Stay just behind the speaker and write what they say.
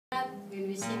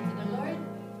we sing to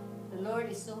the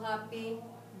Lord is so happy,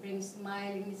 brings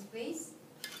smile in His face.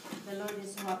 The Lord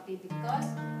is so happy because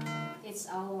it's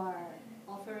our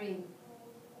offering,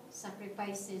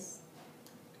 sacrifices.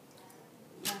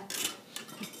 Yeah.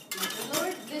 The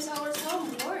Lord, this our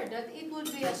song, Lord, that it will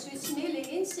be a sweet-smelling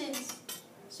incense,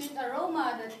 sweet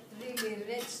aroma that really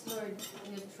rests, Lord,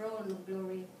 in your throne of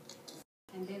glory.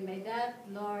 And then by that,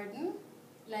 Lord,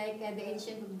 like the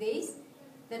ancient of days,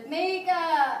 that make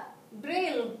a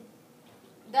grill,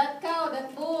 that cow,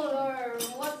 that bull, or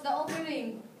what's the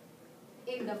offering?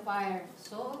 In the fire.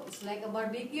 So, it's like a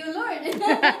barbecue, Lord.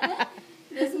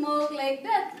 The smoke like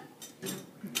that.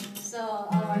 So,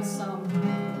 our song.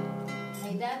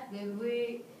 Like that, then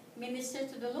we minister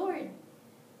to the Lord.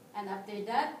 And after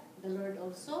that, the Lord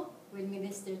also will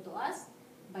minister to us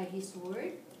by His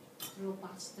word through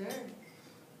pastor.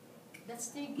 That's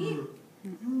their gift.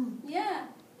 Yeah.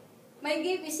 My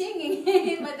gift is singing,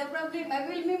 but the problem, I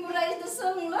will memorize the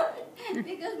song, Lord,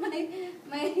 because my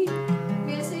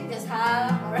music just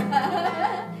half or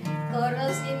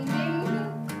chorus ending,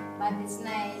 but it's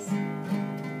nice.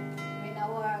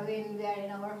 When we are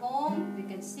in our home, we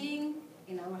can sing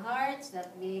in our hearts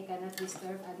that we cannot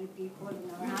disturb other people in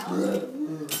our house.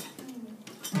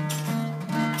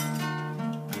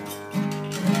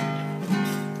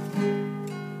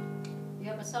 You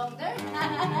have a song there?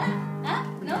 Huh?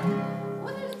 No?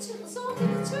 What are the songs in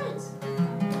the church?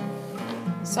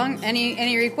 Song?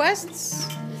 Any requests?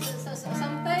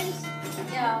 Sometimes,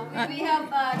 yeah, we have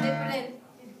different.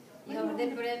 You have a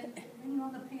different. When you're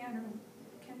on the piano,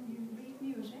 can you read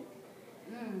music?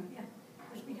 Yeah,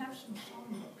 because we have some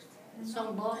songbooks.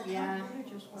 Songbook, yeah,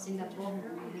 it's in the book.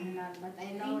 But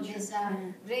I know this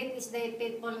great is thy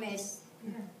faithfulness.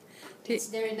 Yeah. It's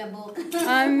there in the book.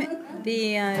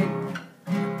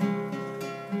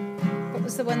 What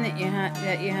was the one that you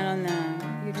had on the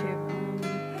YouTube?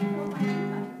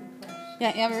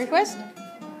 Yeah, you have a request?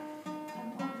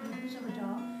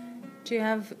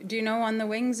 Do you know On the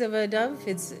Wings of a Dove?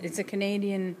 It's a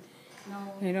Canadian. No,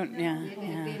 I don't. Yeah. we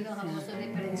know have also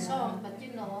different songs, but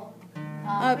you know,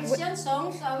 Christian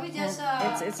songs. We just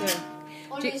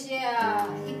always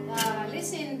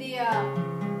listen the.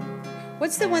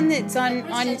 What's the one that's on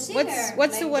singer, what's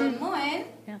like the one?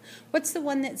 Yeah. What's the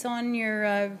one that's on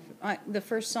your the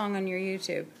first song on your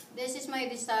YouTube? This is my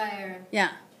desire.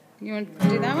 Yeah, you want to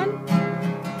do that one?